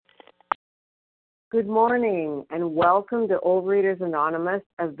Good morning and welcome to Overeaters Anonymous,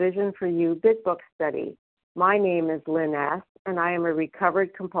 a Vision for You Big Book study. My name is Lynn S. and I am a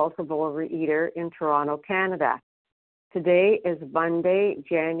recovered compulsive overeater in Toronto, Canada. Today is Monday,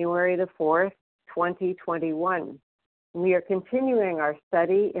 January the 4th, 2021. We are continuing our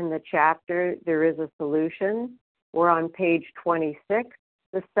study in the chapter, There is a Solution. We're on page 26,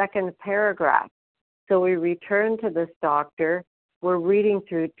 the second paragraph. So we return to this doctor. We're reading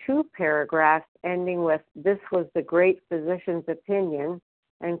through two paragraphs ending with, this was the great physician's opinion,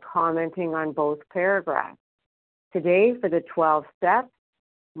 and commenting on both paragraphs. Today for the 12 steps,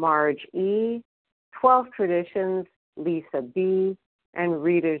 Marge E., 12 traditions, Lisa B., and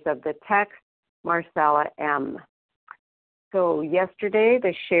readers of the text, Marcella M. So yesterday,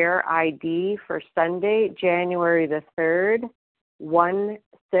 the share ID for Sunday, January the 3rd,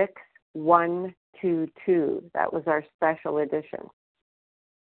 16122. That was our special edition.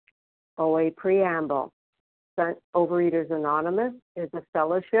 OA Preamble. Overeaters Anonymous is a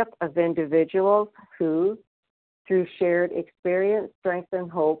fellowship of individuals who, through shared experience, strength,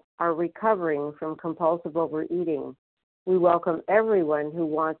 and hope, are recovering from compulsive overeating. We welcome everyone who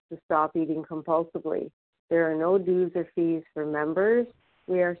wants to stop eating compulsively. There are no dues or fees for members.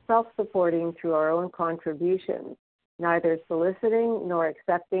 We are self-supporting through our own contributions, neither soliciting nor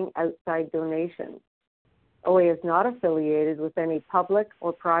accepting outside donations. OA is not affiliated with any public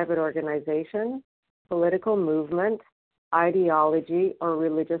or private organization, political movement, ideology, or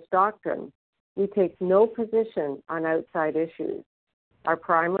religious doctrine. We take no position on outside issues. Our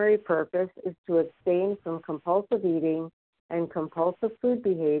primary purpose is to abstain from compulsive eating and compulsive food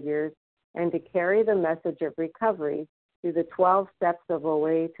behaviors and to carry the message of recovery through the 12 steps of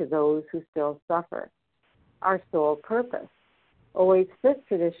OA to those who still suffer. Our sole purpose. OA's fifth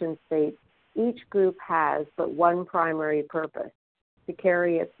tradition states, each group has but one primary purpose, to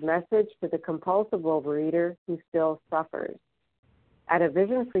carry its message to the compulsive overeater who still suffers. At a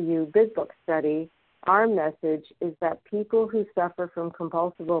Vision for You Big Book study, our message is that people who suffer from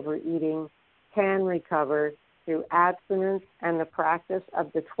compulsive overeating can recover through abstinence and the practice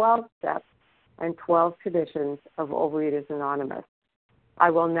of the 12 steps and 12 traditions of Overeaters Anonymous.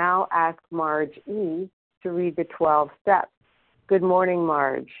 I will now ask Marge E. to read the 12 steps. Good morning,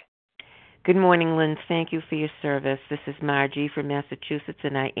 Marge. Good morning, Lynn. Thank you for your service. This is Margie from Massachusetts,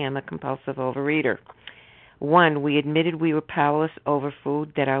 and I am a compulsive overeater. 1, we admitted we were powerless over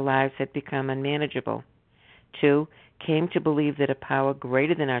food, that our lives had become unmanageable. 2, came to believe that a power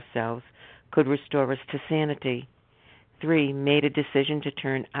greater than ourselves could restore us to sanity. 3, made a decision to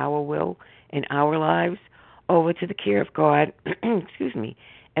turn our will and our lives over to the care of God,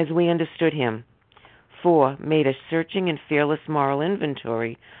 as we understood Him. 4, made a searching and fearless moral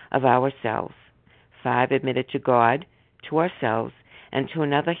inventory of ourselves. 5, admitted to God, to ourselves, and to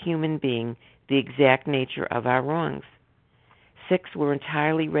another human being the exact nature of our wrongs. 6, we're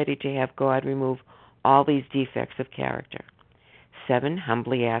entirely ready to have God remove all these defects of character. 7,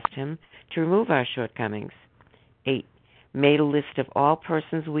 humbly asked Him to remove our shortcomings. 8, made a list of all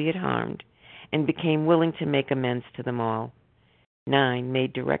persons we had harmed and became willing to make amends to them all. 9,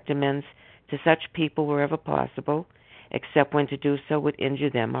 made direct amends to such people wherever possible, except when to do so would injure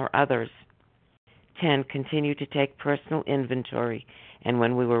them or others. 10, continued to take personal inventory, and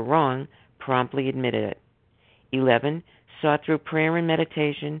when we were wrong, promptly admitted it. 11, sought through prayer and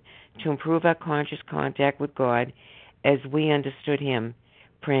meditation to improve our conscious contact with God as we understood Him,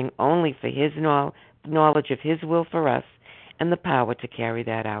 praying only for His knowledge of His will for us and the power to carry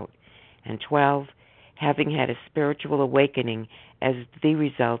that out. And 12, having had a spiritual awakening as the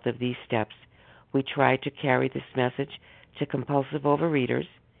result of these steps, we try to carry this message to compulsive overeaters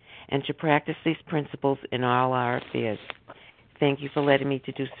and to practice these principles in all our affairs. Thank you for letting me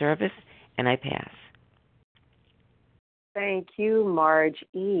to do service, and I pass. Thank you, Marge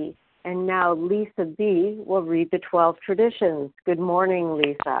E. And now Lisa B. will read the 12 traditions. Good morning,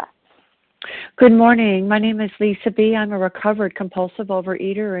 Lisa. Good morning. My name is Lisa B. I'm a recovered compulsive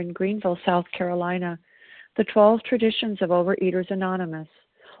overeater in Greenville, South Carolina. The 12 traditions of Overeaters Anonymous.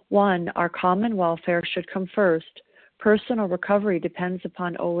 1, our common welfare should come first. Personal recovery depends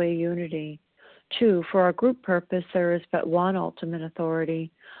upon OA unity. 2, for our group purpose, there is but one ultimate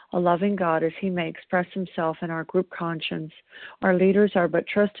authority, a loving God as He may express Himself in our group conscience. Our leaders are but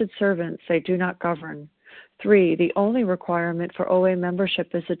trusted servants, they do not govern. 3, the only requirement for OA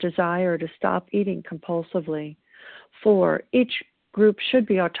membership is a desire to stop eating compulsively. 4, each group should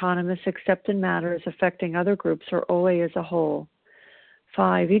be autonomous except in matters affecting other groups or OA as a whole.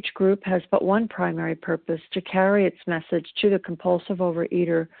 5, each group has but one primary purpose, to carry its message to the compulsive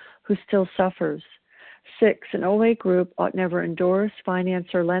overeater who still suffers. 6. An OA group ought never endorse, finance,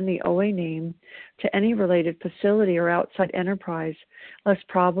 or lend the OA name to any related facility or outside enterprise, lest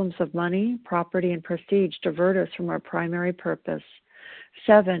problems of money, property, and prestige divert us from our primary purpose.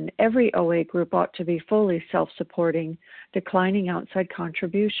 7. Every OA group ought to be fully self-supporting, declining outside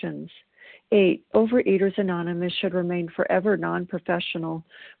contributions. 8. Overeaters Anonymous should remain forever non-professional,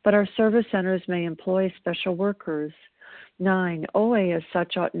 but our service centers may employ special workers. 9. OA as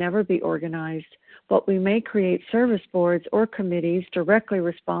such ought never be organized, but we may create service boards or committees directly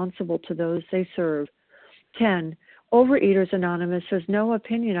responsible to those they serve. 10. Overeaters Anonymous has no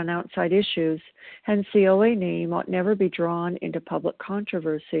opinion on outside issues, hence the OA name ought never be drawn into public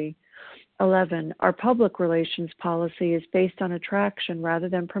controversy. 11. Our public relations policy is based on attraction rather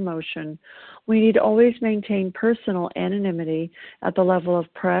than promotion. We need always maintain personal anonymity at the level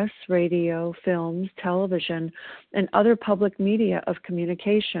of press, radio, films, television, and other public media of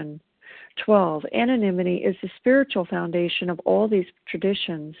communication. 12. Anonymity is the spiritual foundation of all these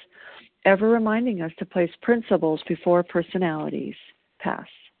traditions, ever reminding us to place principles before personalities. Pass.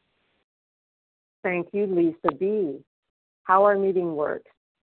 Thank you, Lisa B. How our meeting works.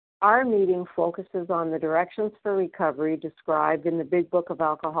 Our meeting focuses on the directions for recovery described in the Big Book of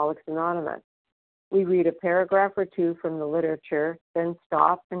Alcoholics Anonymous. We read a paragraph or two from the literature, then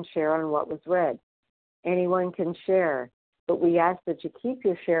stop and share on what was read. Anyone can share, but we ask that you keep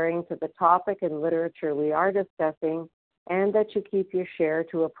your sharing to the topic and literature we are discussing, and that you keep your share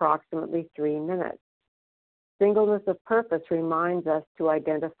to approximately 3 minutes. Singleness of purpose reminds us to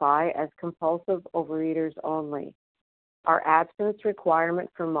identify as compulsive overeaters only. Our abstinence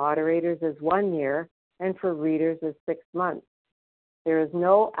requirement for moderators is 1 year, and for readers is 6 months. There is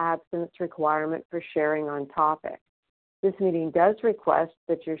no abstinence requirement for sharing on topic. This meeting does request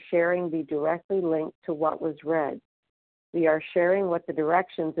that your sharing be directly linked to what was read. We are sharing what the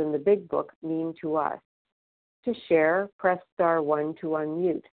directions in the Big Book mean to us. To share, press *1 to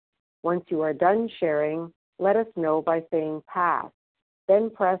unmute. Once you are done sharing, let us know by saying pass. Then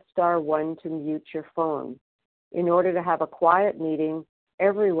press *1 to mute your phone. In order to have a quiet meeting,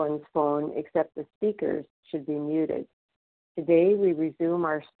 everyone's phone except the speaker's should be muted. Today we resume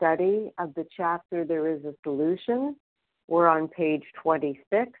our study of the chapter There is a Solution. We're on page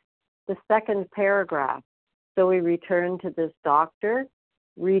 26, the second paragraph. So we return to this doctor,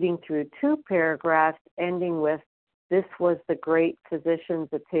 reading through 2 paragraphs ending with "This was the great physician's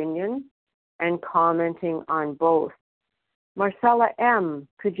opinion," and commenting on both. Marcella M.,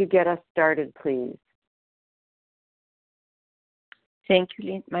 could you get us started, please? Thank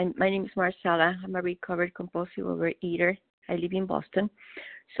you, Lynn. My name is Marcella. I'm a recovered compulsive overeater. I live in Boston.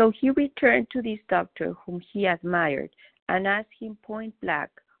 So he returned to this doctor whom he admired and asked him point blank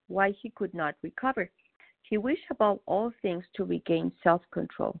why he could not recover. He wished above all things to regain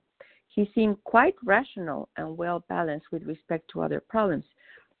self-control. He seemed quite rational and well-balanced with respect to other problems,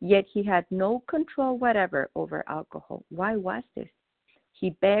 yet he had no control whatever over alcohol. Why was this?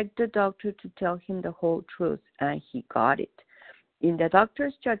 He begged the doctor to tell him the whole truth, and he got it. In the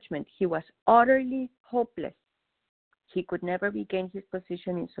doctor's judgment, he was utterly hopeless. He could never regain his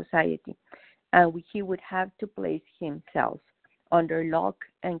position in society, and he would have to place himself under lock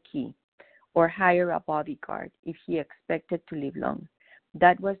and key or hire a bodyguard if he expected to live long.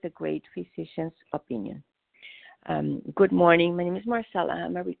 That was the great physician's opinion. Good morning. My name is Marcella.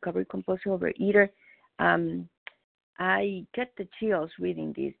 I'm a recovered compulsive overeater. I get the chills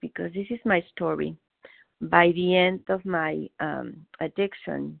reading this because this is my story. By the end of my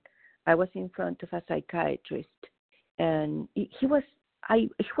addiction, I was in front of a psychiatrist, and he was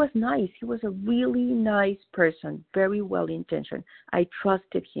nice. He was a really nice person, very well-intentioned. I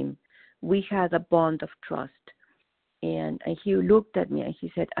trusted him. We had a bond of trust. And he looked at me and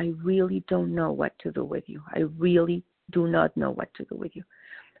he said, "I really don't know what to do with you. I really do not know what to do with you."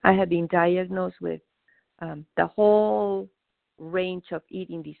 I had been diagnosed with the whole range of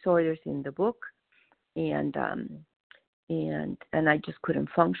eating disorders in the book, and I just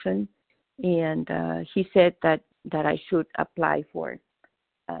couldn't function. And he said that I should apply for,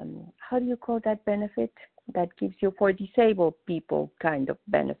 how do you call that benefit that gives you for disabled people kind of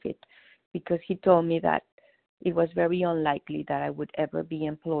benefit, because he told me that it was very unlikely that I would ever be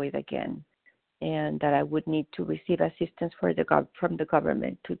employed again, and that I would need to receive assistance from the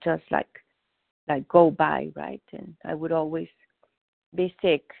government to just like go by, right? And I would always be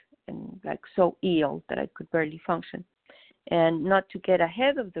sick and like so ill that I could barely function. And not to get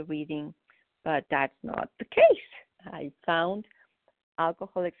ahead of the reading, but that's not the case. I found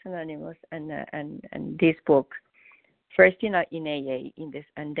Alcoholics Anonymous and this book first in AA in this,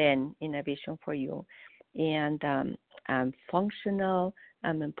 and then in A Vision for You. And I'm functional,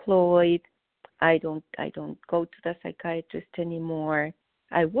 I'm employed, I don't go to the psychiatrist anymore.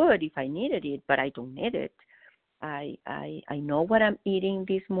 I would if I needed it, but I don't need it. I know what I'm eating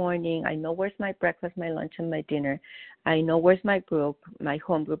this morning. I know where's my breakfast, my lunch, and my dinner. I know where's my group. My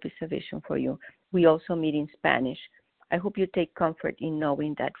home group is a Vision for You. We also meet in Spanish. I hope you take comfort in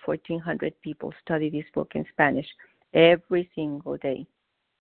knowing that 1,400 people study this book in Spanish every single day,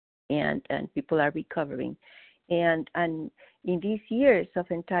 and people are recovering. And in these years of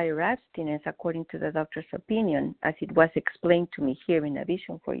entire abstinence, according to the doctor's opinion, as it was explained to me here in A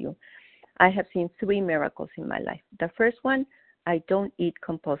Vision for You, I have seen 3 miracles in my life. The first one, I don't eat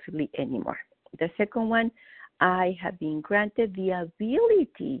compulsively anymore. The second one, I have been granted the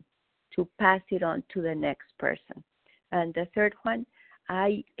ability to pass it on to the next person. And the third one,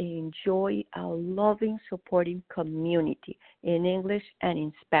 I enjoy a loving, supporting community in English and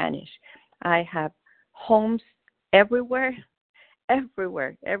in Spanish. I have homes everywhere in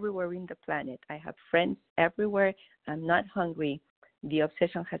the planet. I have friends everywhere. I'm not hungry. The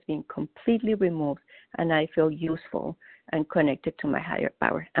obsession has been completely removed, and I feel useful and connected to my higher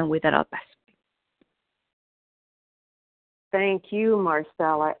power. And with that, I'll pass. Thank you,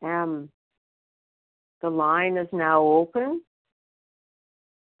 Marcella M. The line is now open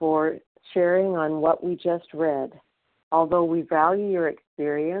for sharing on what we just read. Although we value your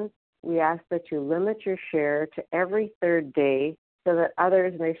experience, we ask that you limit your share to every third day so that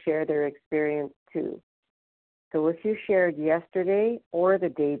others may share their experience too. So if you shared yesterday or the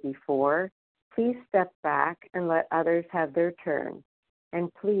day before, please step back and let others have their turn.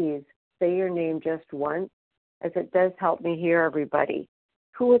 And please say your name just once, as it does help me hear everybody.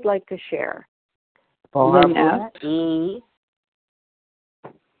 Who would like to share? Barbara E.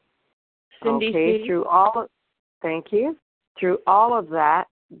 Cindy Okay, C. Thank you. Through all of that,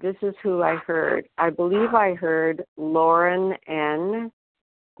 this is who I heard. I believe I heard Lauren N.,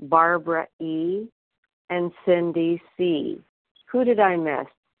 Barbara E., and Cindy C. Who did I miss?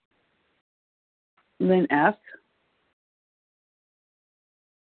 Lynn F.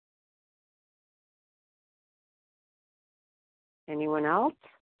 Anyone else?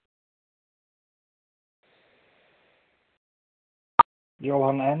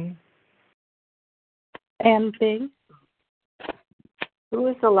 Johan N. Ann B. Who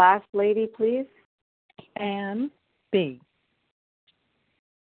is the last lady, please? Ann B.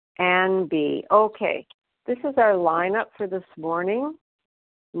 Ann B. Okay. This is our lineup for this morning.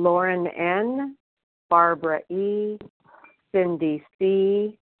 Lauren N., Barbara E., Cindy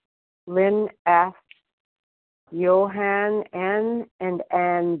C., Lynn F., Johan N., and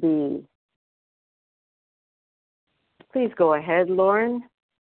Ann B. Please go ahead, Lauren.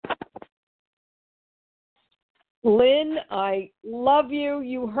 Lynn, I love you.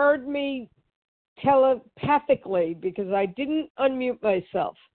 You heard me telepathically because I didn't unmute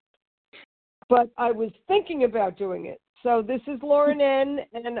myself. But I was thinking about doing it. So this is Lauren N.,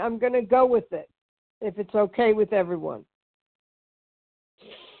 and I'm going to go with it, if it's okay with everyone.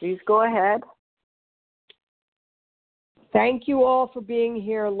 Please go ahead. Thank you all for being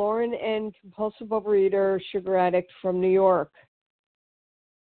here. Lauren N., compulsive overeater, sugar addict from New York.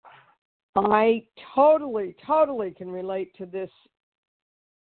 I totally can relate to this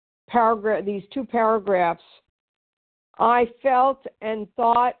paragraph, these 2 paragraphs. I felt and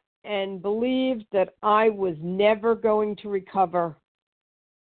thought and believed that I was never going to recover,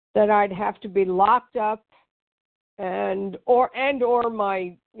 that I'd have to be locked up and or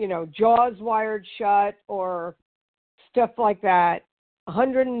my, jaws wired shut or stuff like that.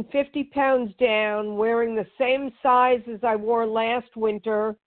 150 pounds down, wearing the same size as I wore last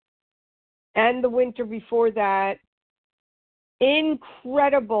winter and the winter before that.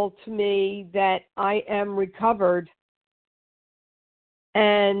 Incredible to me that I am recovered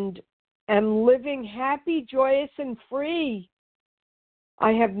and am living happy, joyous, and free.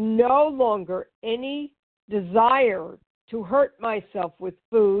 I have no longer any desire to hurt myself with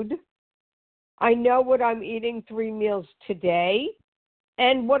food. I know what I'm eating 3 meals today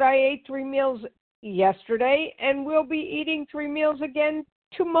and what I ate 3 meals yesterday, and we'll be eating 3 meals again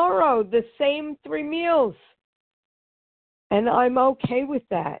tomorrow, the same 3 meals. And I'm okay with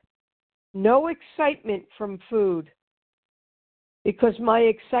that. No excitement from food, because my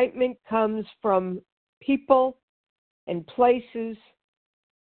excitement comes from people and places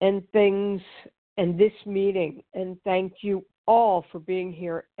and things and this meeting. And thank you all for being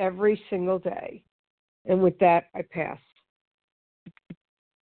here every single day. And with that, I pass.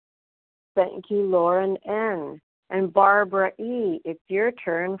 Thank you, Lauren N. And Barbara E., it's your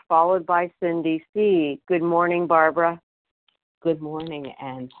turn, followed by Cindy C. Good morning, Barbara. Good morning,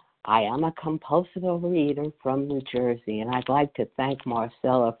 and I am a compulsive overeater from New Jersey, and I'd like to thank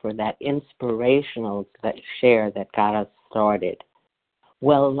Marcella for that inspirational share that got us started.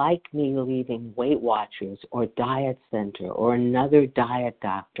 Well, like me leaving Weight Watchers or Diet Center or another diet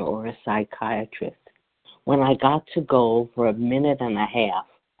doctor or a psychiatrist, when I got to goal for a minute and a half,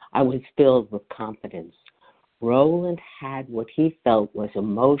 I was filled with confidence. Roland had what he felt was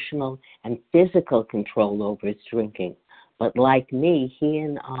emotional and physical control over his drinking. But like me, he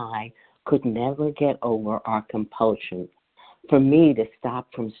and I could never get over our compulsion. For me to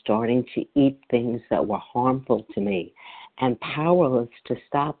stop from starting to eat things that were harmful to me, and powerless to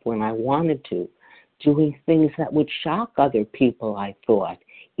stop when I wanted to, doing things that would shock other people, I thought,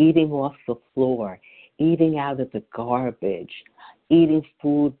 eating off the floor, eating out of the garbage, eating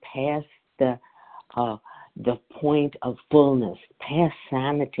food past the point of fullness, past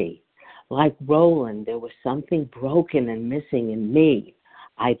sanity. Like Roland, there was something broken and missing in me.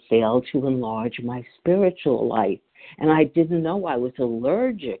 I failed to enlarge my spiritual life, and I didn't know I was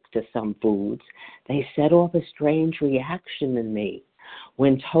allergic to some foods. They set off a strange reaction in me.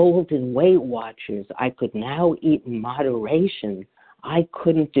 When told in Weight Watchers I could now eat in moderation, I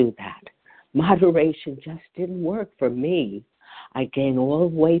couldn't do that. Moderation just didn't work for me. I gained all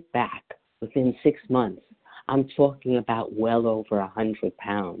the weight back within 6 months. I'm talking about well over 100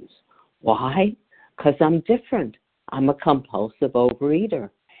 pounds. Why? Because I'm different. I'm a compulsive overeater,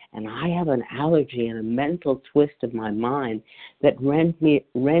 and I have an allergy and a mental twist of my mind that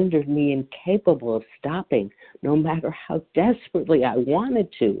rendered me incapable of stopping, no matter how desperately I wanted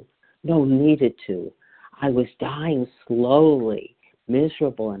to, no, needed to. I was dying slowly,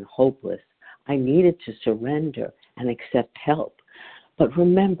 miserable and hopeless. I needed to surrender and accept help. But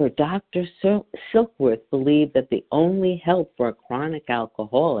remember, Dr. Silkworth believed that the only help for a chronic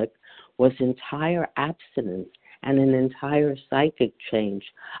alcoholic was entire abstinence and an entire psychic change,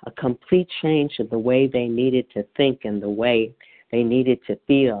 a complete change in the way they needed to think and the way they needed to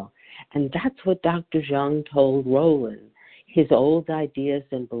feel. And that's what Dr. Jung told Roland. His old ideas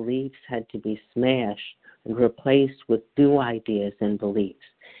and beliefs had to be smashed and replaced with new ideas and beliefs.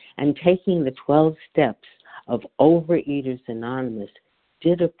 And taking the 12 steps of Overeaters Anonymous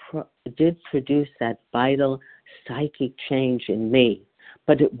did produce that vital psychic change in me.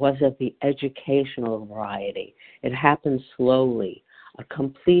 But it was of the educational variety. It happened slowly, a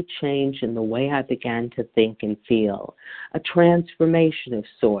complete change in the way I began to think and feel, a transformation of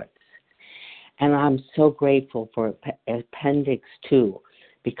sorts. And I'm so grateful for Appendix 2,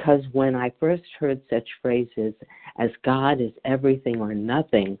 because when I first heard such phrases as God is everything or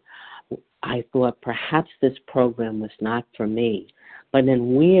nothing, I thought perhaps this program was not for me. But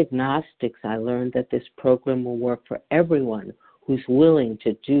in We Agnostics, I learned that this program will work for everyone who's willing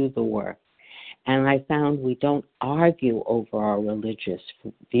to do the work. And I found we don't argue over our religious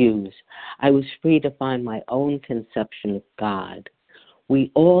views. I was free to find my own conception of God.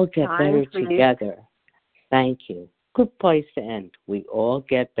 We all get better together. Thank you. Good place to end. We all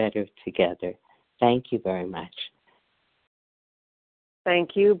get better together. Thank you very much.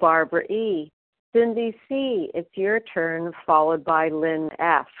 Thank you, Barbara E. Cindy C., it's your turn, followed by Lynn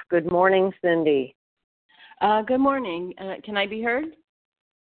F. Good morning, Cindy. Good morning. Can I be heard?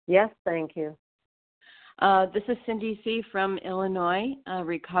 Yes, thank you. This is Cindy C. from Illinois, a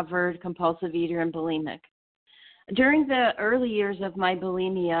recovered compulsive eater and bulimic. During the early years of my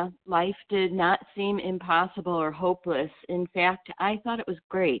bulimia, life did not seem impossible or hopeless. In fact, I thought it was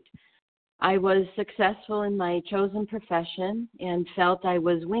great. I was successful in my chosen profession and felt I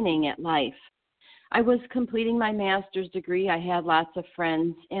was winning at life. I was completing my master's degree. I had lots of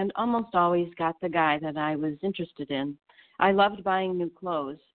friends and almost always got the guy that I was interested in. I loved buying new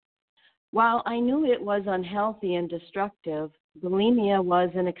clothes. While I knew it was unhealthy and destructive, bulimia was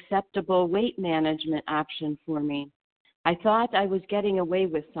an acceptable weight management option for me. I thought I was getting away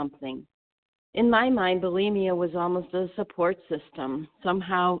with something. In my mind, bulimia was almost a support system.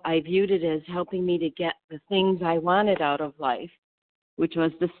 Somehow I viewed it as helping me to get the things I wanted out of life, which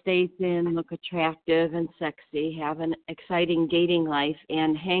was to stay thin, look attractive and sexy, have an exciting dating life,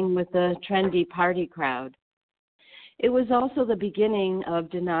 and hang with the trendy party crowd. It was also the beginning of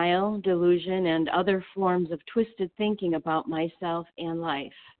denial, delusion, and other forms of twisted thinking about myself and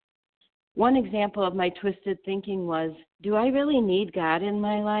life. One example of my twisted thinking was, do I really need God in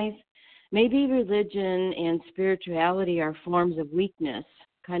my life? Maybe religion and spirituality are forms of weakness,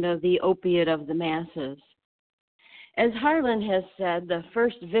 kind of the opiate of the masses. As Harlan has said, the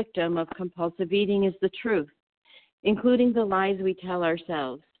first victim of compulsive eating is the truth, including the lies we tell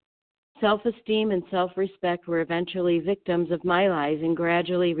ourselves. Self-esteem and self-respect were eventually victims of my lies and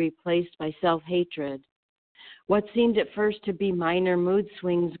gradually replaced by self-hatred. What seemed at first to be minor mood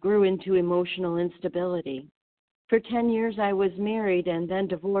swings grew into emotional instability. For 10 years, I was married and then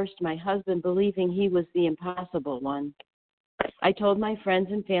divorced my husband, believing he was the impossible one. I told my friends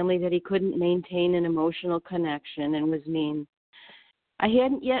and family that he couldn't maintain an emotional connection and was mean. I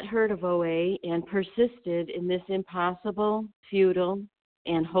hadn't yet heard of OA and persisted in this impossible, futile,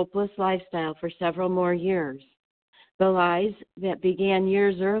 and hopeless lifestyle for several more years. The lies that began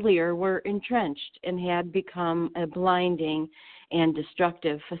years earlier were entrenched and had become a blinding and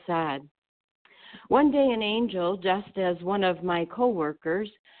destructive facade. One day an angel, just as one of my coworkers,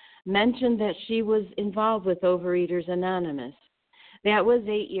 mentioned that she was involved with Overeaters Anonymous. That was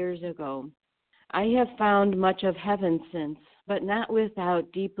 8 years ago. I have found much of heaven since, but not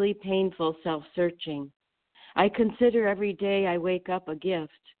without deeply painful self-searching. I consider every day I wake up a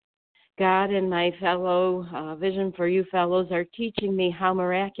gift. God and my fellow Vision for You fellows are teaching me how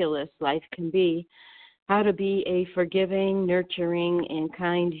miraculous life can be, how to be a forgiving, nurturing, and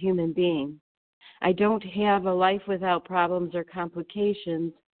kind human being. I don't have a life without problems or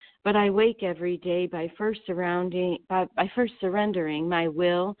complications, but I wake every day by first surrendering my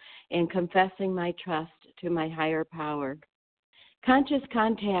will and confessing my trust to my higher power. Conscious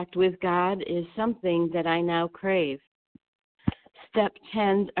contact with God is something that I now crave. Step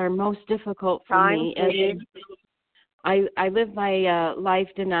 10s are most difficult for me as I live my life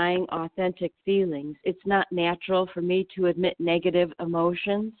denying authentic feelings. It's not natural for me to admit negative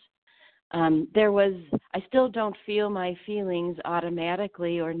emotions. I still don't feel my feelings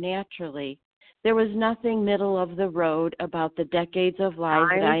automatically or naturally. There was nothing middle of the road about the decades of lies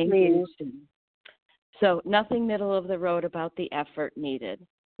that I engaged in. So nothing middle of the road about the effort needed.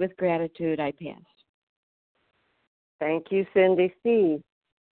 With gratitude, I pass. Thank you, Cindy C.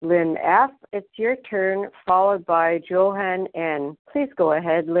 Lynn F., it's your turn, followed by Johan N. Please go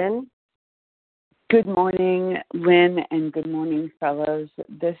ahead, Lynn. Good morning, Lynn, and good morning, fellows.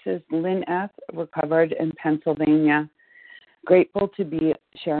 This is Lynn F., recovered in Pennsylvania. Grateful to be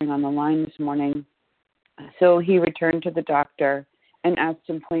sharing on the line this morning. So he returned to the doctor and asked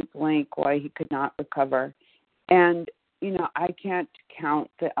him point blank why he could not recover. And I can't count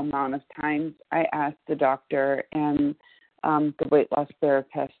the amount of times I asked the doctor and the weight loss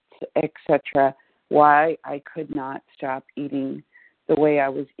therapists, etc., why I could not stop eating the way I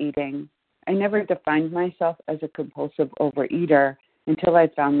was eating. I never defined myself as a compulsive overeater until I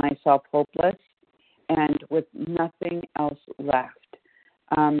found myself hopeless and with nothing else left.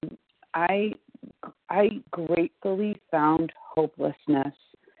 I gratefully found hopelessness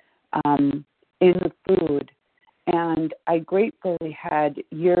in the food. And I gratefully had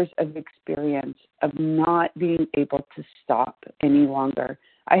years of experience of not being able to stop any longer.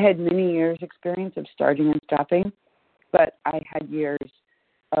 I had many years experience of starting and stopping, but I had years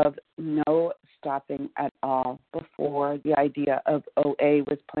of no stopping at all before the idea of OA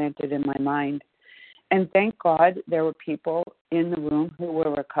was planted in my mind. And thank God there were people in the room who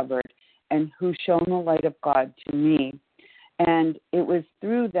were recovered and who shone the light of God to me. And it was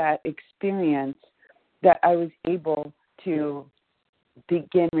through that experience that I was able to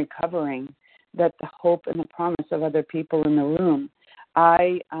begin recovering, that the hope and the promise of other people in the room.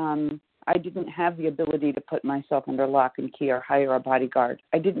 I didn't have the ability to put myself under lock and key or hire a bodyguard.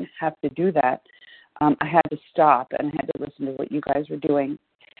 I didn't have to do that. I had to stop and I had to listen to what you guys were doing.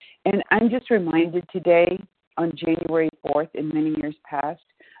 And I'm just reminded today, on January 4th, in many years past,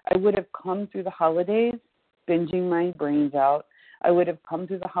 I would have come through the holidays binging my brains out. I would have come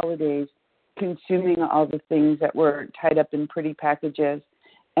through the holidays consuming all the things that were tied up in pretty packages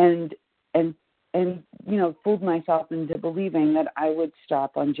and fooled myself into believing that I would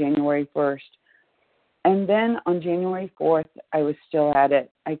stop on January 1st. And then on January 4th, I was still at it.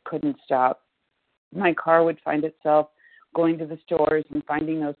 I couldn't stop. My car would find itself going to the stores and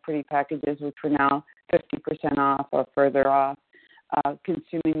finding those pretty packages, which were now 50% off or further off,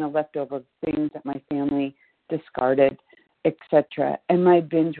 consuming the leftover things that my family discarded, etc. And my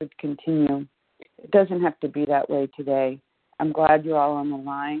binge would continue. It doesn't have to be that way today. I'm glad you're all on the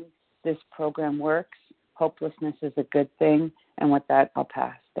line. This program works. Hopelessness is a good thing. And with that, I'll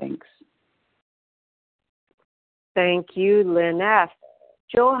pass. Thanks. Thank you, Lynn F.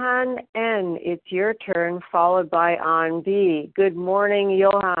 Johan N., it's your turn, followed by An B. Good morning,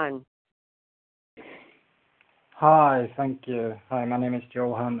 Johan. Hi, thank you. Hi, my name is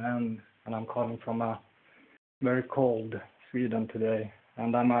Johan N., and I'm calling from a very cold Sweden today.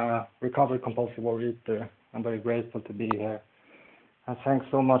 And I'm a recovered compulsive overeater. I'm very grateful to be here. And thanks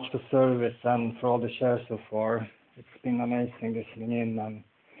so much for service and for all the shares so far. It's been amazing listening in,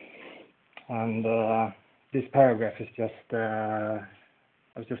 and this paragraph is just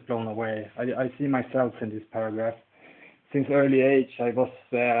was just blown away. I see myself in this paragraph. Since early age, I've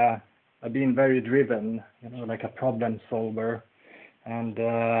been very driven, like a problem solver. And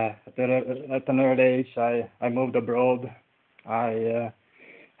at an early age, I moved abroad. I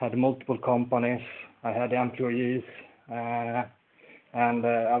had multiple companies. I had employees, and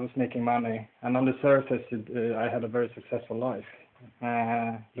I was making money. And on the surface, I had a very successful life,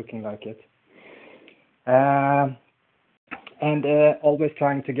 looking like it. And always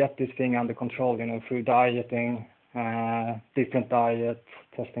trying to get this thing under control, through dieting, different diets,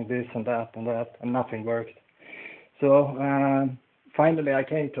 testing this and that, and nothing worked. So finally I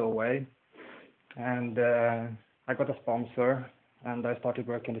came to OA, and I got a sponsor, and I started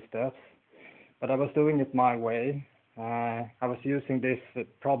working the steps. But I was doing it my way. I was using this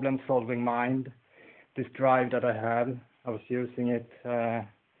problem-solving mind, this drive that I had. I was using it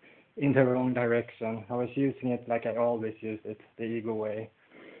in the wrong direction. I was using it like I always use it, the ego way.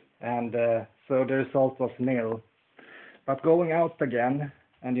 And so the result was nil. But going out again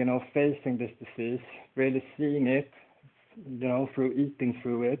and, facing this disease, really seeing it, through eating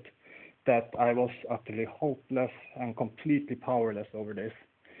through it, that I was utterly hopeless and completely powerless over this.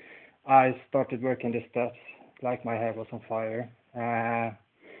 I started working the steps like my hair was on fire.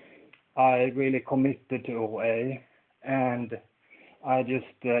 I really committed to OA, and I just,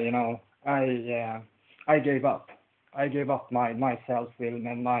 I gave up. I gave up my self-will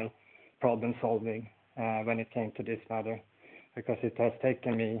and my problem solving when it came to this matter, because it has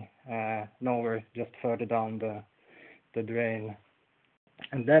taken me nowhere, just further down the drain.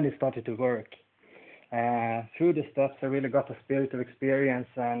 And then it started to work. Through the steps, I really got a spirit of experience,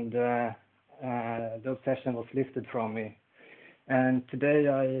 and the obsession was lifted from me. And today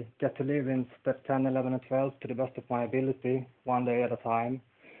I get to live in step 10, 11, and 12 to the best of my ability, one day at a time.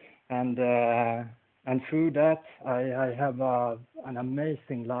 And through that, I have an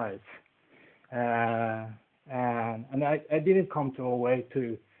amazing life. And I didn't come to OA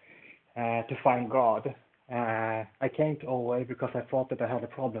to find God. I came to OA because I thought that I had a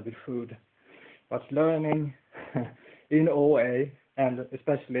problem with food. But learning in OA, and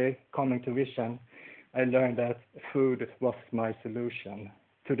especially coming to Vision, I learned that food was my solution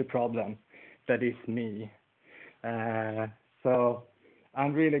to the problem that is me. So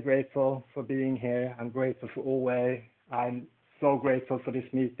I'm really grateful for being here. I'm grateful for OA. I'm so grateful for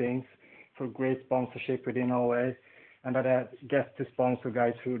these meetings, for great sponsorship within OA, and that I get to sponsor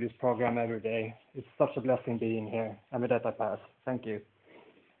guys through this program every day. It's such a blessing being here. And with that, I pass. Thank you.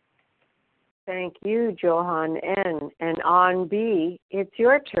 Thank you, Johan N. And On B, it's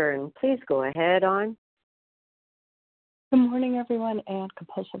your turn. Please go ahead, On. Good morning, everyone. Ann,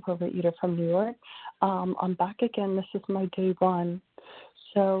 compulsive overeater from New York. I'm back again. This is my day one.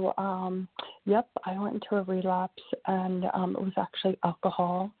 So, I went into a relapse, and it was actually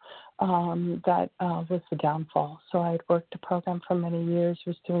alcohol that was the downfall. So I had worked the program for many years,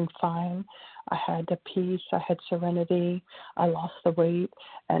 was doing fine. I had the peace, I had serenity, I lost the weight,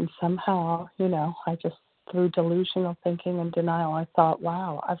 and somehow, I just, through delusional thinking and denial, I thought,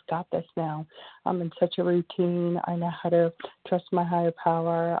 wow, I've got this now. I'm in such a routine. I know how to trust my higher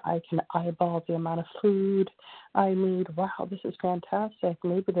power. I can eyeball the amount of food I need. Wow, this is fantastic.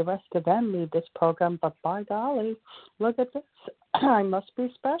 Maybe the rest of them need this program, but by golly, look at this. I must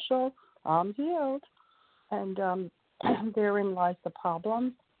be special. I'm healed. And therein lies the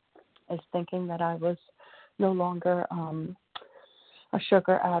problem, is thinking that I was no longer a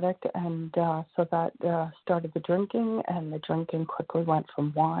sugar addict, and so that started the drinking, and the drinking quickly went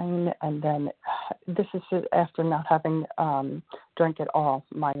from wine, and then this is after not having drank at all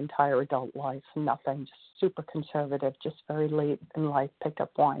my entire adult life, nothing, just super conservative, just very late in life, picked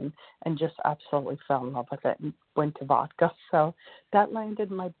up wine and just absolutely fell in love with it and went to vodka. So that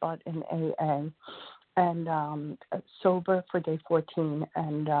landed my butt in AA. And sober for day 14,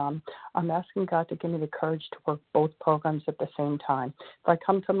 and I'm asking God to give me the courage to work both programs at the same time. If I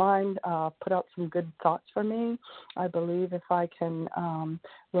come to mind, put out some good thoughts for me. I believe if I can,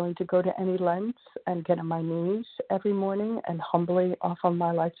 willing to go to any lengths and get on my knees every morning and humbly offer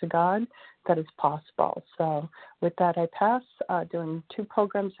my life to God, that is possible. So with that, I pass, doing two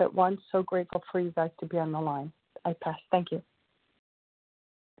programs at once. So grateful for you guys to be on the line. I pass. Thank you.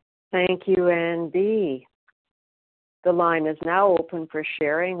 Thank you, Ann B. The line is now open for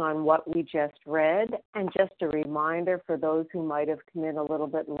sharing on what we just read. And just a reminder for those who might have come in a little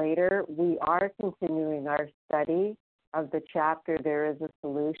bit later, we are continuing our study of the chapter There is a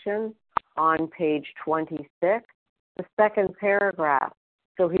Solution on page 26, the second paragraph.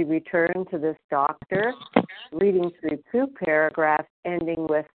 So he returned to this doctor, reading through two paragraphs, ending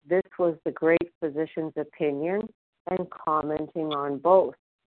with, "This was the great physician's opinion," and commenting on both.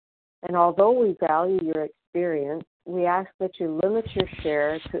 And although we value your experience, we ask that you limit your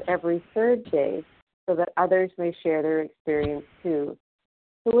share to every third day so that others may share their experience too.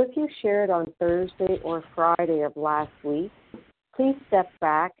 So if you shared on Thursday or Friday of last week, please step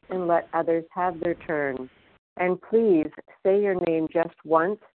back and let others have their turn. And please say your name just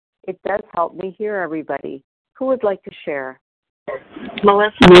once. It does help me hear everybody. Who would like to share?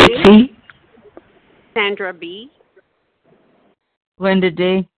 Melissa Nancy. B. Sandra B. Linda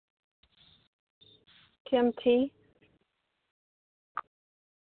D. Kim T.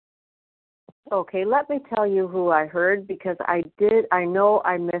 Okay, let me tell you who I heard because I know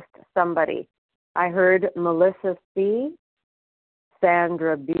I missed somebody. I heard Melissa C.,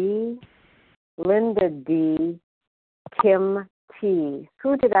 Sandra B., Linda D., Kim T.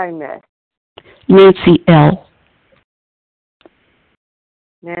 Who did I miss? Nancy L.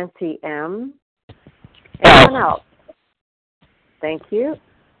 Nancy M. L. Anyone else? Thank you.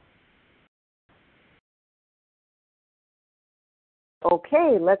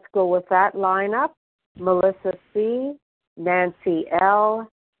 Okay, let's go with that lineup. Melissa C., Nancy L.,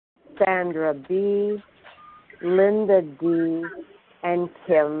 Sandra B., Linda D., and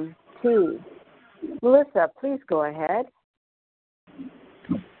Kim T. Melissa, please go ahead.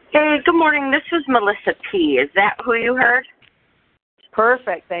 Hey, good morning. This was Melissa P. Is that who you heard?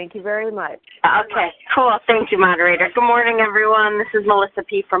 Perfect. Thank you very much. Okay, cool. Thank you, moderator. Good morning, everyone. This is Melissa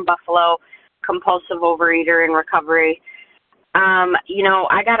P. from Buffalo, compulsive overeater in recovery.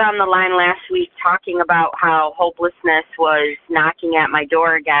 I got on the line last week talking about how hopelessness was knocking at my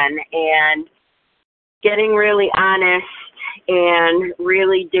door again, and getting really honest and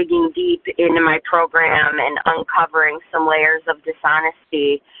really digging deep into my program and uncovering some layers of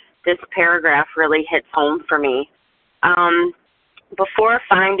dishonesty. This paragraph really hits home for me. Before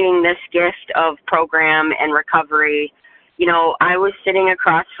finding this gift of program and recovery, I was sitting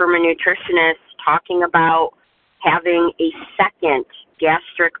across from a nutritionist talking about having a second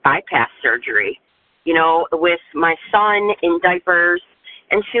gastric bypass surgery, with my son in diapers.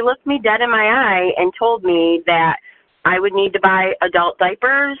 And she looked me dead in my eye and told me that I would need to buy adult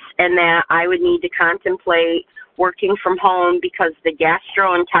diapers and that I would need to contemplate working from home because the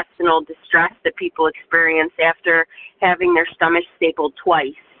gastrointestinal distress that people experience after having their stomach stapled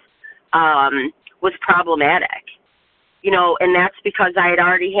twice was problematic. And that's because I had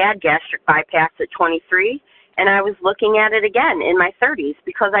already had gastric bypass at 23, and I was looking at it again in my 30s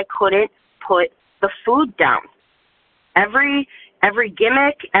because I couldn't put the food down. Every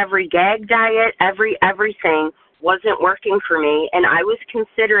gimmick, every gag diet, everything wasn't working for me, and I was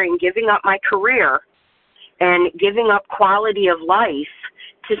considering giving up my career and giving up quality of life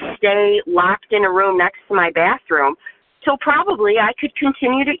to stay locked in a room next to my bathroom till probably I could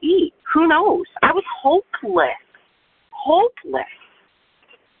continue to eat. Who knows? I was hopeless.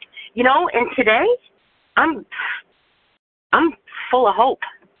 And today I'm full of hope.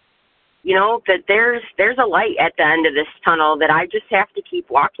 That there's a light at the end of this tunnel that I just have to keep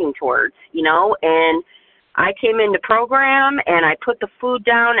walking towards, and I came into program and I put the food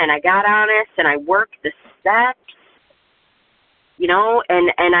down and I got honest and I worked the steps,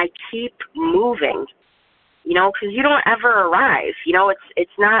 and I keep moving, because you don't ever arrive.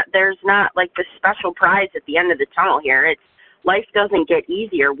 It's not, there's not like the special prize at the end of the tunnel here. Life doesn't get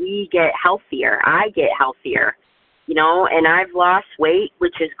easier. We get healthier. I get healthier, and I've lost weight,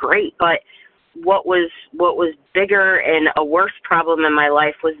 which is great. But what was bigger and a worse problem in my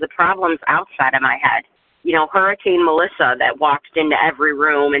life was the problems outside of my head. Hurricane Melissa that walked into every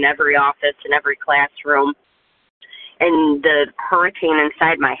room and every office and every classroom, and the hurricane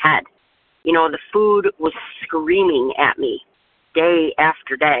inside my head. The food was screaming at me day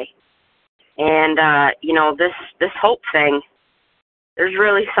after day. And, this hope thing, there's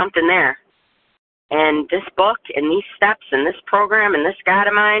really something there. And this book and these steps and this program and this God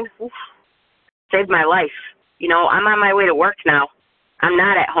of mine saved my life. I'm on my way to work now. I'm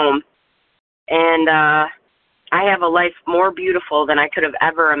not at home. And I have a life more beautiful than I could have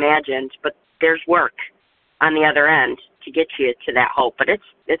ever imagined. But there's work on the other end to get you to that hope. But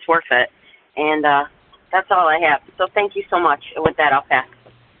it's worth it. And that's all I have. So thank you so much. And with that, I'll pass.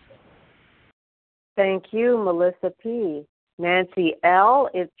 Thank you, Melissa P. Nancy L.,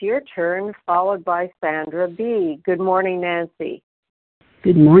 it's your turn, followed by Sandra B. Good morning, Nancy.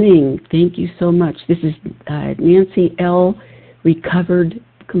 Good morning. Thank you so much. This is Nancy L., recovered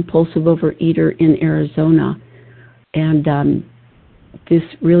compulsive overeater in Arizona. And this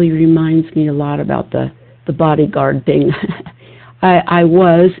really reminds me a lot about the bodyguard thing. I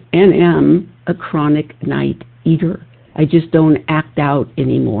was and am a chronic night eater. I just don't act out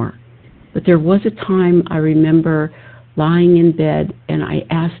anymore. But there was a time I remember lying in bed, and I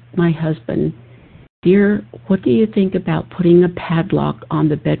asked my husband, "Dear, what do you think about putting a padlock on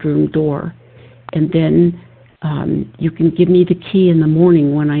the bedroom door? And then you can give me the key in the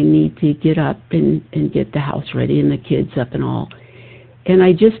morning when I need to get up and get the house ready and the kids up and all." And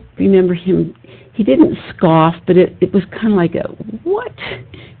I just remember him, he didn't scoff, but it was kind of like a, what?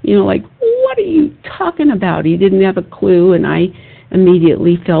 Like, what are you talking about? He didn't have a clue, and I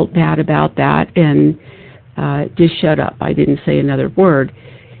immediately felt bad about that and just shut up. I didn't say another word.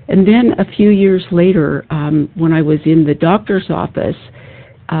 And then a few years later, when I was in the doctor's office,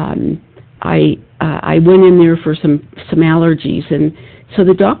 I went in there for some allergies, and so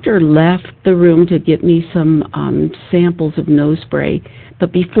the doctor left the room to get me some samples of nose spray.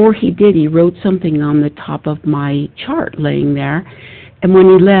 But before he did, he wrote something on the top of my chart laying there. And when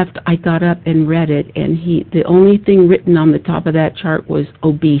he left, I got up and read it, and the only thing written on the top of that chart was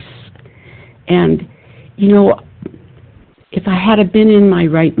obese. And, if I had been in my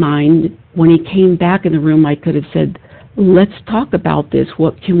right mind, when he came back in the room, I could have said, "Let's talk about this.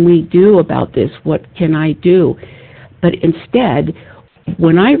 What can we do about this? What can I do?" But instead,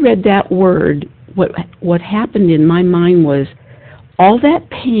 when I read that word, what happened in my mind was all that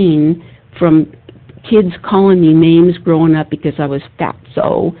pain from kids calling me names growing up because I was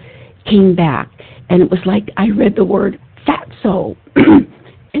fatso came back. And it was like I read the word fatso.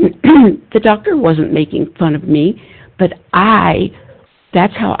 And the doctor wasn't making fun of me, but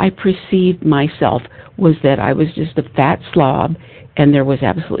that's how I perceived myself, was that I was just a fat slob and there was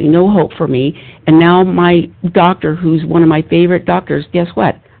absolutely no hope for me. And now my doctor, who's one of my favorite doctors, guess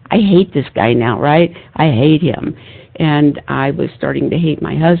what? I hate this guy now, right? I hate him. And I was starting to hate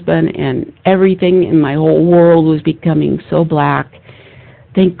my husband, and everything in my whole world was becoming so black.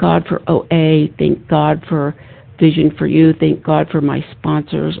 Thank God for OA. Thank God for Vision for You. Thank God for my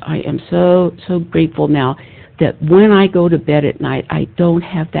sponsors. I am so, so grateful now that when I go to bed at night, I don't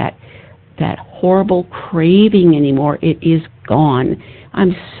have that horrible craving anymore. It is gone.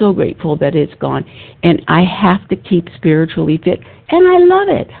 I'm so grateful that it's gone. And I have to keep spiritually fit. And I love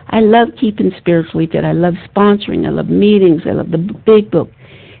it. I love keeping spiritually fit. I love sponsoring. I love meetings. I love the big book.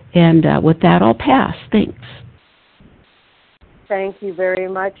 And with that, I'll pass. Thanks. Thank you very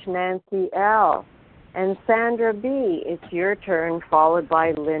much, Nancy L. And Sandra B., it's your turn, followed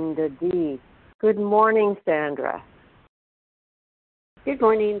by Linda D. Good morning, Sandra. Good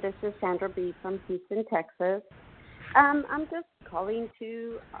morning. This is Sandra B. from Houston, Texas. I'm just calling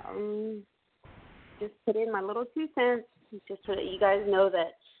to just put in my little 2 cents, just so that you guys know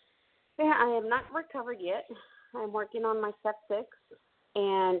that I am not recovered yet. I'm working on my step 6,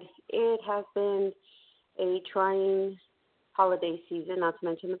 and it has been a trying holiday season, not to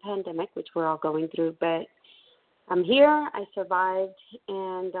mention the pandemic, which we're all going through. But I'm here. I survived,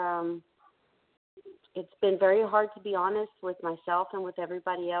 and it's been very hard, to be honest, with myself and with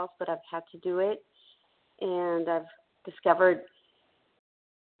everybody else, but I've had to do it, and I've discovered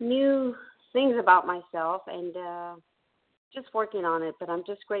new things about myself, and just working on it. But I'm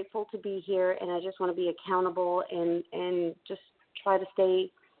just grateful to be here, and I just want to be accountable and just try to stay.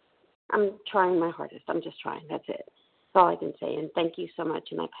 I'm trying my hardest. I'm just trying. That's it. That's all I can say. And thank you so much,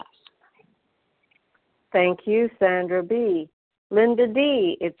 and I pass. Thank you, Sandra B. Linda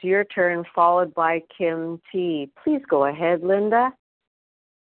D., it's your turn, followed by Kim T. Please go ahead, Linda.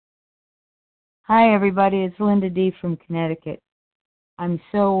 Hi, everybody. It's Linda D. from Connecticut. I'm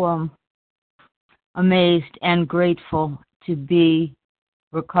so amazed and grateful to be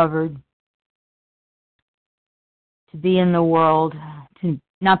recovered, to be in the world, to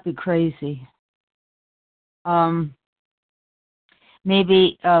not be crazy.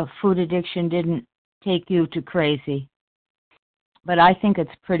 Maybe food addiction didn't take you to crazy, but I think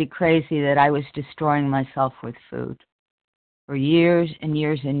it's pretty crazy that I was destroying myself with food for years and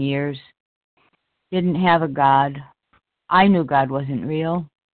years and years. Didn't have a God. I knew God wasn't real.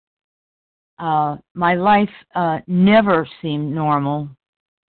 My life never seemed normal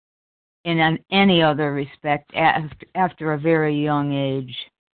in any other respect after a very young age.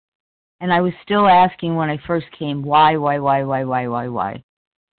 And I was still asking when I first came, why?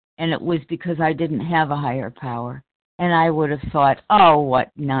 And it was because I didn't have a higher power. And I would have thought, oh,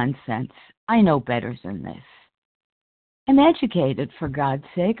 what nonsense. I know better than this. I'm educated, for God's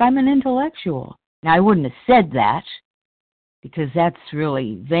sake. I'm an intellectual. Now, I wouldn't have said that, because that's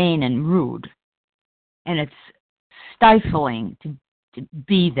really vain and rude. And it's stifling to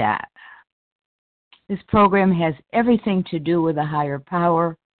be that. This program has everything to do with a higher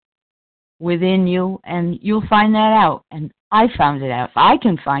power within you, and you'll find that out. And I found it out. If I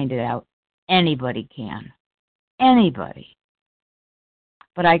can find it out, anybody can. Anybody.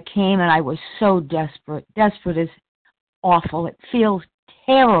 But I came and I was so desperate as awful. It feels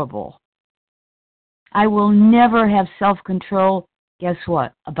terrible. I will never have self-control, guess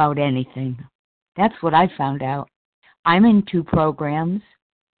what, about anything. That's what I found out. I'm in 2 programs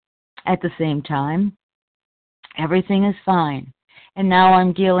at the same time. Everything is fine. And now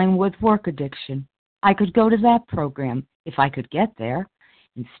I'm dealing with work addiction. I could go to that program if I could get there.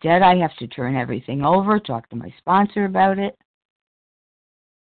 Instead, I have to turn everything over, talk to my sponsor about it.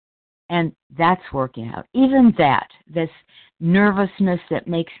 And that's working out. Even that, this nervousness that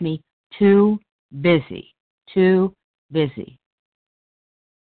makes me too busy.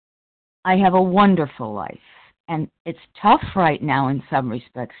 I have a wonderful life. And it's tough right now in some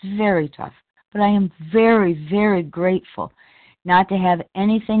respects, very tough. But I am very, very grateful not to have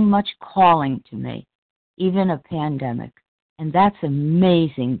anything much calling to me, even a pandemic. And that's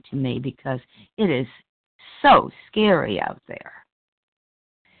amazing to me because it is so scary out there.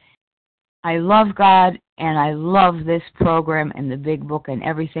 I love God, and I love this program and the Big Book and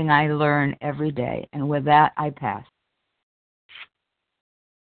everything I learn every day. And with that, I pass.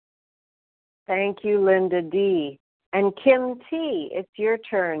 Thank you, Linda D. And Kim T., it's your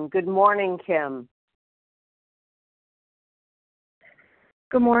turn. Good morning, Kim.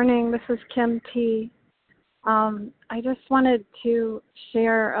 Good morning. This is Kim T. I just wanted to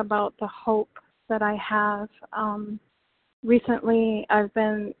share about the hope that I have. Recently, I've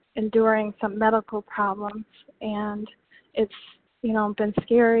been enduring some medical problems, and it's, been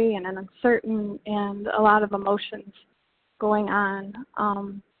scary and uncertain and a lot of emotions going on.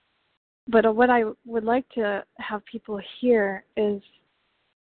 But what I would like to have people hear is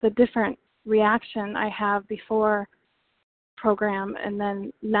the different reaction I have before program and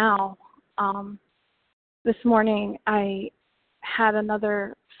then now. This morning I had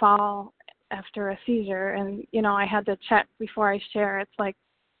another fall after a seizure, and I had to check before I share. It's like,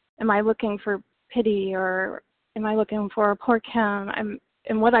 am I looking for pity or am I looking for a poor Kim?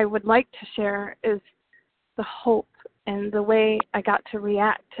 And what I would like to share is the hope and the way I got to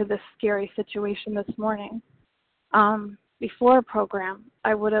react to this scary situation this morning. Before a program,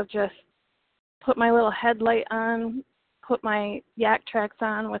 I would have just put my little headlight on, put my yak tracks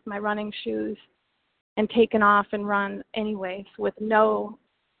on with my running shoes, and taken off and run anyways with no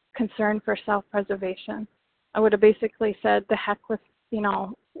concern for self-preservation. I would have basically said, the heck with,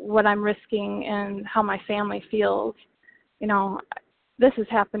 what I'm risking and how my family feels. This is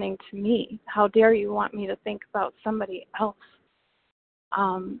happening to me. How dare you want me to think about somebody else?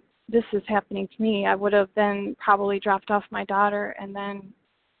 This is happening to me. I would have then probably dropped off my daughter and then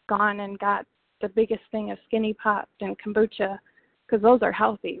gone and got the biggest thing of Skinny Pop and kombucha, because those are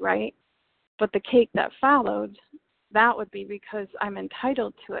healthy, right? But the cake that followed, that would be because I'm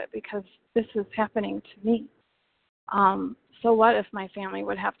entitled to it, because this is happening to me. So what if my family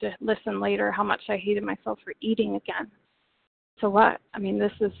would have to listen later how much I hated myself for eating again? So what?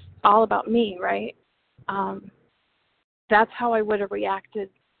 This is all about me, right? That's how I would have reacted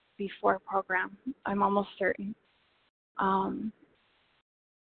before program, I'm almost certain.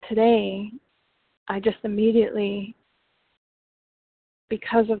 Today, I just immediately,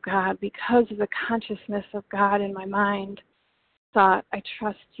 because of God, because of the consciousness of God in my mind, thought, I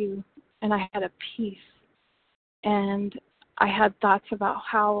trust you, and I had a peace. And I had thoughts about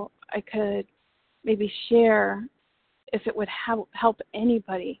how I could maybe share if it would help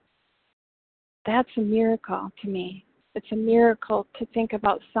anybody. That's a miracle to me. It's a miracle to think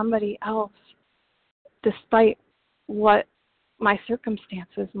about somebody else despite what my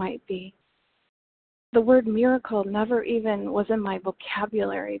circumstances might be. The word miracle never even was in my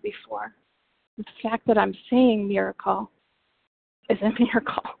vocabulary before. The fact that I'm saying miracle is a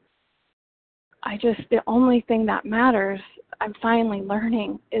miracle. The only thing that matters, I'm finally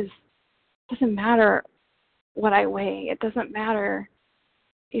learning, is it doesn't matter what I weigh. It doesn't matter,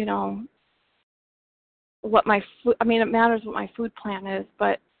 what my food, it matters what my food plan is,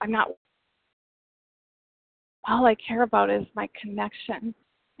 but all I care about is my connection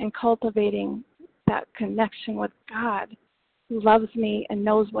and cultivating that connection with God, who loves me and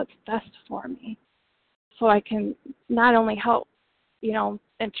knows what's best for me. So I can not only help,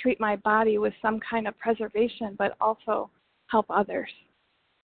 and treat my body with some kind of preservation, but also help others.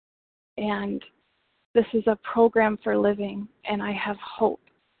 And this is a program for living, and I have hope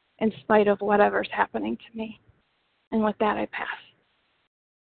in spite of whatever's happening to me. And with that, I pass.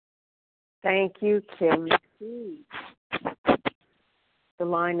 Thank you, Kim. The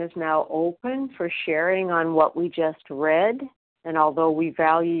line is now open for sharing on what we just read. And although we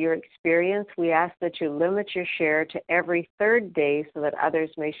value your experience, we ask that you limit your share to every third day so that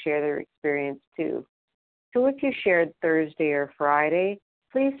others may share their experience too. So if you shared Thursday or Friday,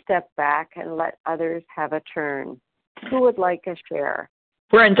 please step back and let others have a turn. Who would like a share?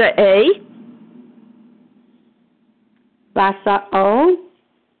 Brenda A. Vasa O.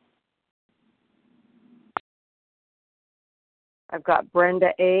 I've got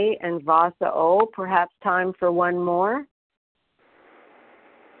Brenda A. and Vasa O. Perhaps time for one more.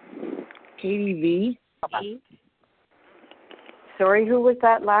 Katie V. Sorry, who was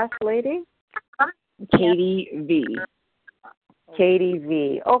that last lady? Katie V. Katie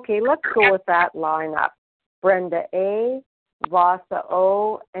V. Okay, let's go with that lineup. Brenda A., Vasa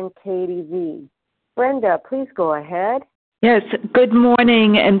O., and Katie V. Brenda, please go ahead. Yes, good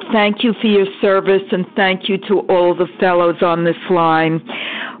morning, and thank you for your service, and thank you to all the fellows on this line.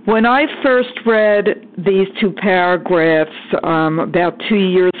 When I first read these two paragraphs about 2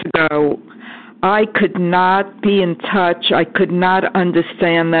 years ago, I could not be in touch. I could not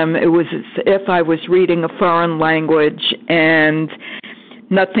understand them. It was as if I was reading a foreign language, and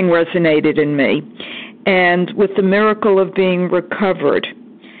nothing resonated in me. And with the miracle of being recovered,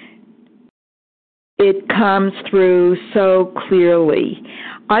 it comes through so clearly.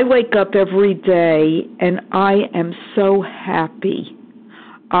 I wake up every day and I am so happy.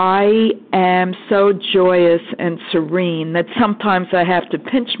 I am so joyous and serene that sometimes I have to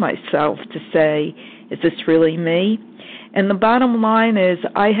pinch myself to say, is this really me? And the bottom line is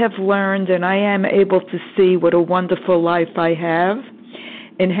I have learned and I am able to see what a wonderful life I have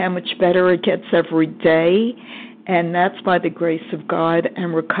and how much better it gets every day. And that's by the grace of God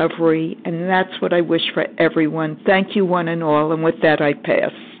and recovery, and that's what I wish for everyone. Thank you, one and all, and with that, I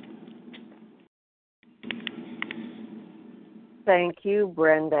pass. Thank you,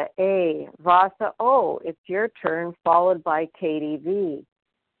 Brenda A. Vasa O., it's your turn, followed by Katie V.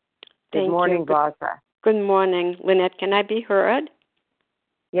 Good morning, Vasa. Good morning. Lynette, can I be heard?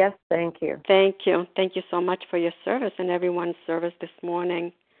 Yes, thank you. Thank you. Thank you so much for your service and everyone's service this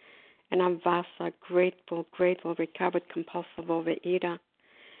morning. And I'm Vasa, grateful, recovered compulsive overeater.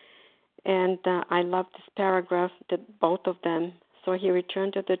 And I love this paragraph, both of them. So he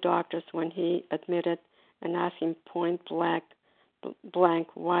returned to the doctors when he admitted and asked him point blank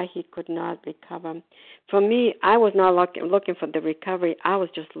why he could not recover. For me, I was not looking for the recovery. I was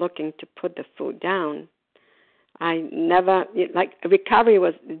just looking to put the food down. Recovery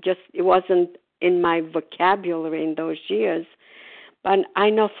was just, it wasn't in my vocabulary in those years. But I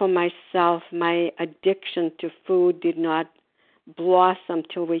know for myself, my addiction to food did not blossom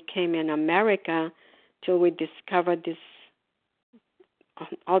till we came in America, till we discovered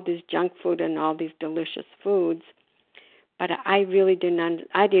all this junk food and all these delicious foods. But I really didn't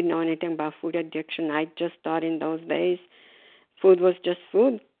know anything about food addiction. I just thought in those days food was just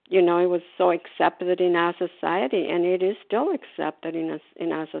food. You know, it was so accepted in our society, and it is still accepted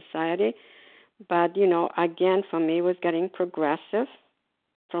in our society. But, you know, again, for me, it was getting progressive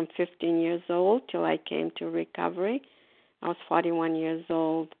from 15 years old till I came to recovery. I was 41 years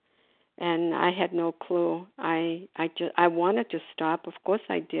old, and I had no clue. I wanted to stop. Of course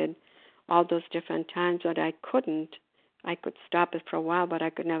I did, all those different times, but I couldn't. I could stop it for a while, but I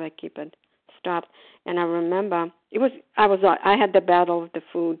could never keep it stopped. And I remember I had the battle with the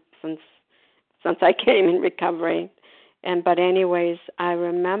food since I came in recovery. But anyways, I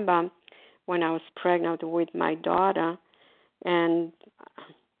remember when I was pregnant with my daughter, and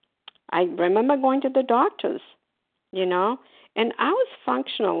I remember going to the doctors, you know, and I was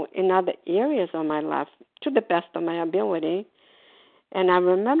functional in other areas of my life to the best of my ability. And I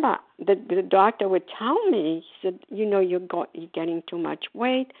remember the doctor would tell me, he said, you know, you're getting too much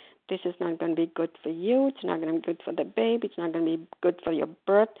weight. This is not going to be good for you. It's not going to be good for the baby. It's not going to be good for your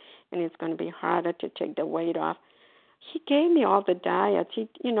birth, and it's going to be harder to take the weight off. He gave me all the diets. He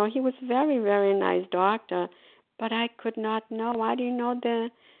was very, very nice doctor, but I could not know. I didn't know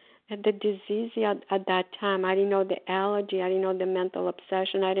the disease at that time. I didn't know the allergy. I didn't know the mental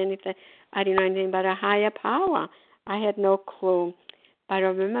obsession. I didn't know anything about a higher power. I had no clue. But I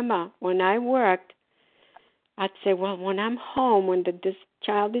remember when I worked, I'd say, well, when I'm home, when this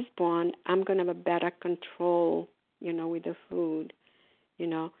child is born, I'm going to have a better control, you know, with the food, you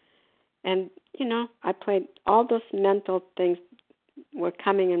know. And, you know, I played all those mental things were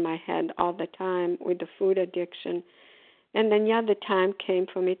coming in my head all the time with the food addiction. And then, the time came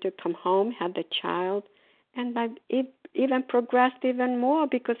for me to come home, had the child, and it even progressed even more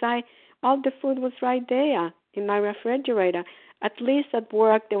because all the food was right there in my refrigerator. At least at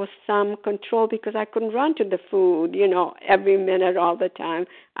work there was some control because I couldn't run to the food, you know, every minute, all the time.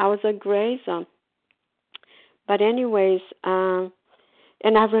 I was a grazer. But anyways,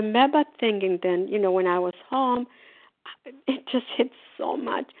 and I remember thinking then, you know, when I was home, it just hit so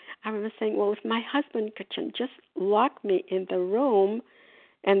much. I remember saying, well, if my husband could just lock me in the room,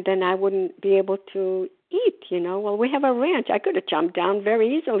 and then I wouldn't be able to eat, you know. Well, we have a ranch. I could have jumped down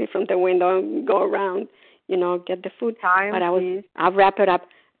very easily from the window and go around, you know, get the food. Please. I'll wrap it up.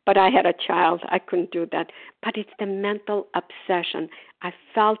 But I had a child. I couldn't do that. But it's the mental obsession. I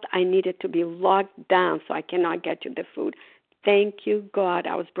felt I needed to be locked down so I cannot get to the food. Thank you, God,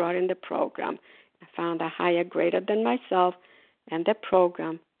 I was brought in the program. I found a higher, greater than myself and the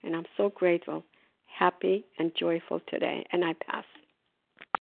program, and I'm so grateful, happy, and joyful today. And I pass.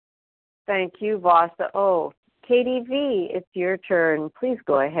 Thank you, Vasa. Oh, Katie V., it's your turn. Please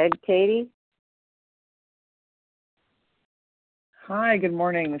go ahead, Katie. Hi, good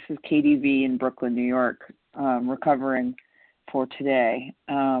morning. This is Katie V. in Brooklyn, New York, recovering for today.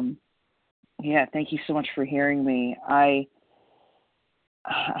 Thank you so much for hearing me. I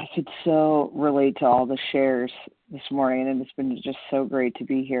could so relate to all the shares this morning, and it's been just so great to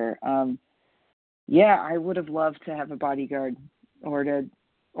be here. I would have loved to have a bodyguard or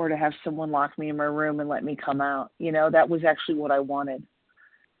to have someone lock me in my room and let me come out. You know, that was actually what I wanted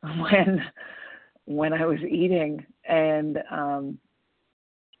when I was eating. And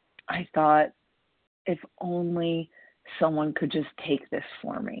I thought, if only someone could just take this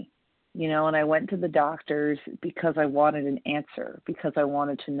for me, you know. And I went to the doctors because I wanted an answer, because I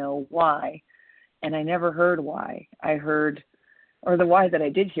wanted to know why. And I never heard why. The why that I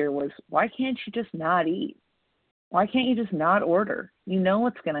did hear was, why can't you just not eat? Why can't you just not order? You know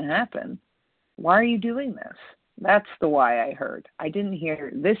what's going to happen. Why are you doing this? That's the why I heard. I didn't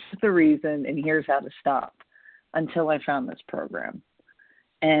hear, this is the reason and here's how to stop, until I found this program.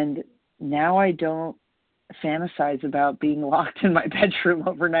 And now I don't fantasize about being locked in my bedroom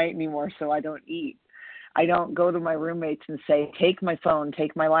overnight anymore so I don't eat. I don't go to my roommates and say, take my phone,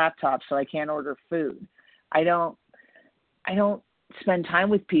 take my laptop so I can't order food. I don't spend time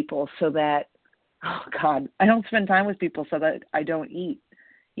with people so that, I don't spend time with people so that I don't eat.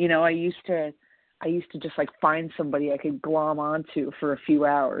 You know, I used to just like find somebody I could glom onto for a few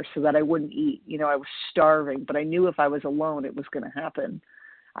hours so that I wouldn't eat. You know, I was starving, but I knew if I was alone, it was going to happen.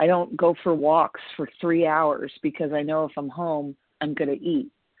 I don't go for walks for 3 hours because I know if I'm home, I'm going to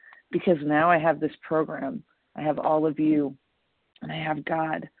eat. Because now I have this program. I have all of you, and I have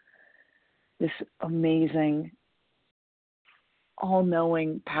God, this amazing,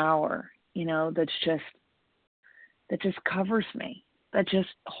 all-knowing power, you know, that just covers me, that just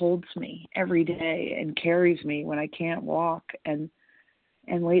holds me every day and carries me when I can't walk. And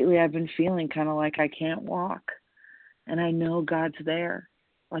lately I've been feeling kind of like I can't walk, and I know God's there.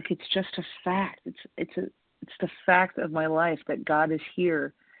 Like, it's just a fact. It's the fact of my life that God is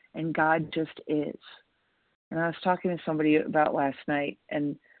here, and God just is. And I was talking to somebody about last night,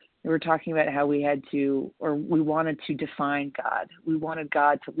 and we were talking about how we wanted to define God. We wanted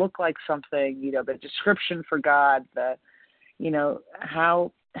God to look like something, you know, the description for God,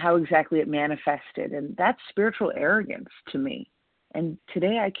 how exactly it manifested. And that's spiritual arrogance to me. And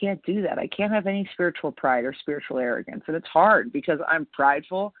today I can't do that. I can't have any spiritual pride or spiritual arrogance. And it's hard because I'm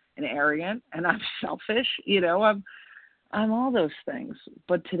prideful and arrogant and I'm selfish, you know, I'm all those things.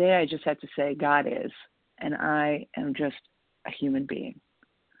 But today I just have to say God is, and I am just a human being.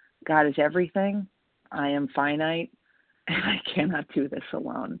 God is everything. I am finite, and I cannot do this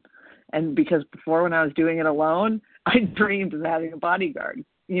alone. And because before, when I was doing it alone, I dreamed of having a bodyguard,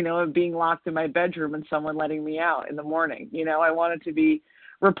 you know, of being locked in my bedroom and someone letting me out in the morning. You know, I wanted to be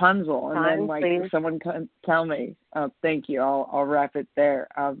Rapunzel, and then someone can tell me, thank you. I'll wrap it there.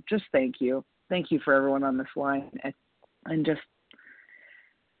 Just thank you. Thank you for everyone on this line. And just,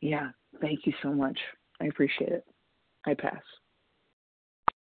 thank you so much. I appreciate it. I pass.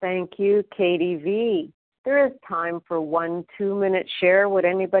 Thank you, Katie V. There is time for 1 2-minute share. Would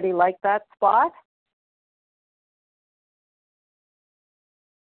anybody like that spot?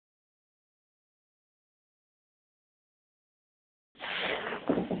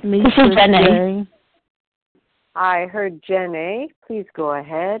 This is Jenny. I heard Jenny. Please go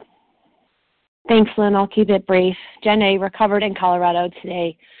ahead. Thanks, Lynn. I'll keep it brief. Jenny, recovered in Colorado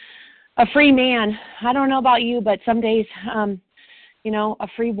today. A free man. I don't know about you, but some days, a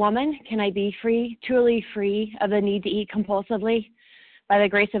free woman. Can I be free, truly free of the need to eat compulsively? By the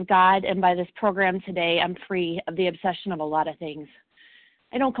grace of God and by this program today, I'm free of the obsession of a lot of things.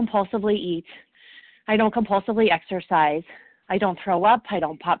 I don't compulsively eat. I don't compulsively exercise. I don't throw up. I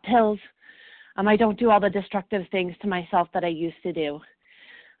don't pop pills. I don't do all the destructive things to myself that I used to do.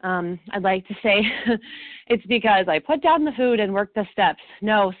 I'd like to say it's because I put down the food and worked the steps.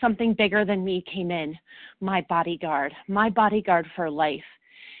 No, something bigger than me came in. My bodyguard for life.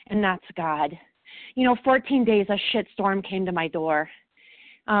 And that's God. 14 days a shitstorm came to my door.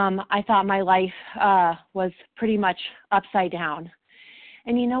 I thought my life was pretty much upside down.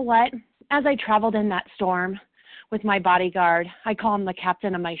 And you know what? as I traveled in that storm with my bodyguard, I call him the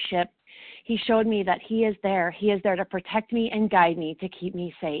captain of my ship, he showed me that he is there. He is there to protect me and guide me to keep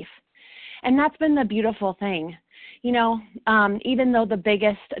me safe. And that's been the beautiful thing. You know, even though the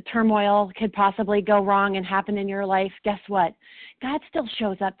biggest turmoil could possibly go wrong and happen in your life, guess what? God still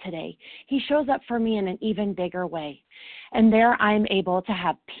shows up today. He shows up for me in an even bigger way. And there I'm able to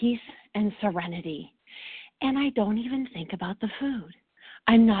have peace and serenity. And I don't even think about the food.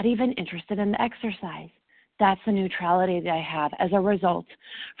 I'm not even interested in the exercise. That's the neutrality that I have as a result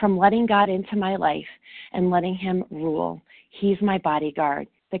from letting God into my life and letting him rule. He's my bodyguard,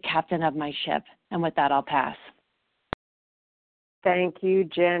 the captain of my ship. And with that, I'll pass. Thank you,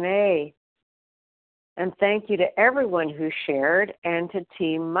 Jen A. And thank you to everyone who shared and to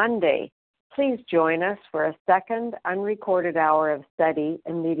Team Monday. Please join us for a second unrecorded hour of study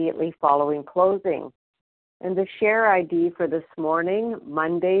immediately following closing. And the share ID for this morning,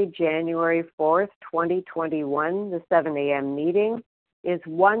 Monday, January 4th, 2021, the 7 a.m. meeting, is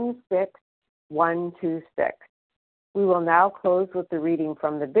 16126. We will now close with the reading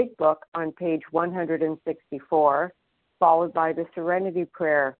from the Big Book on page 164, followed by the Serenity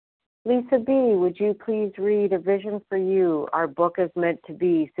Prayer. Lisa B., would you please read A Vision for You? Our book is meant to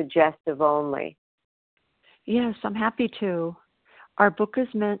be suggestive only. Yes, I'm happy to. Our book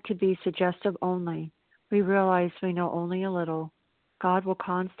is meant to be suggestive only. We realize we know only a little. God will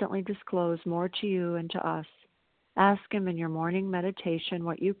constantly disclose more to you and to us. Ask him in your morning meditation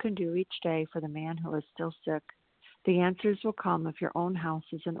what you can do each day for the man who is still sick. The answers will come if your own house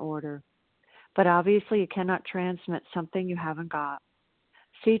is in order. But obviously you cannot transmit something you haven't got.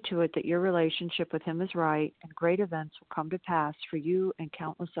 See to it that your relationship with him is right, and great events will come to pass for you and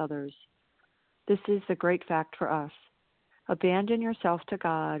countless others. This is the great fact for us. Abandon yourself to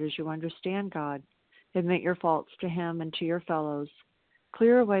God as you understand God. Admit your faults to him and to your fellows.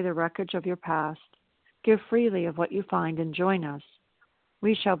 Clear away the wreckage of your past. Give freely of what you find and join us.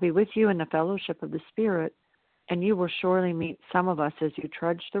 We shall be with you in the fellowship of the Spirit, and you will surely meet some of us as you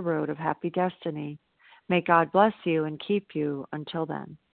trudge the road of happy destiny. May God bless you and keep you until then.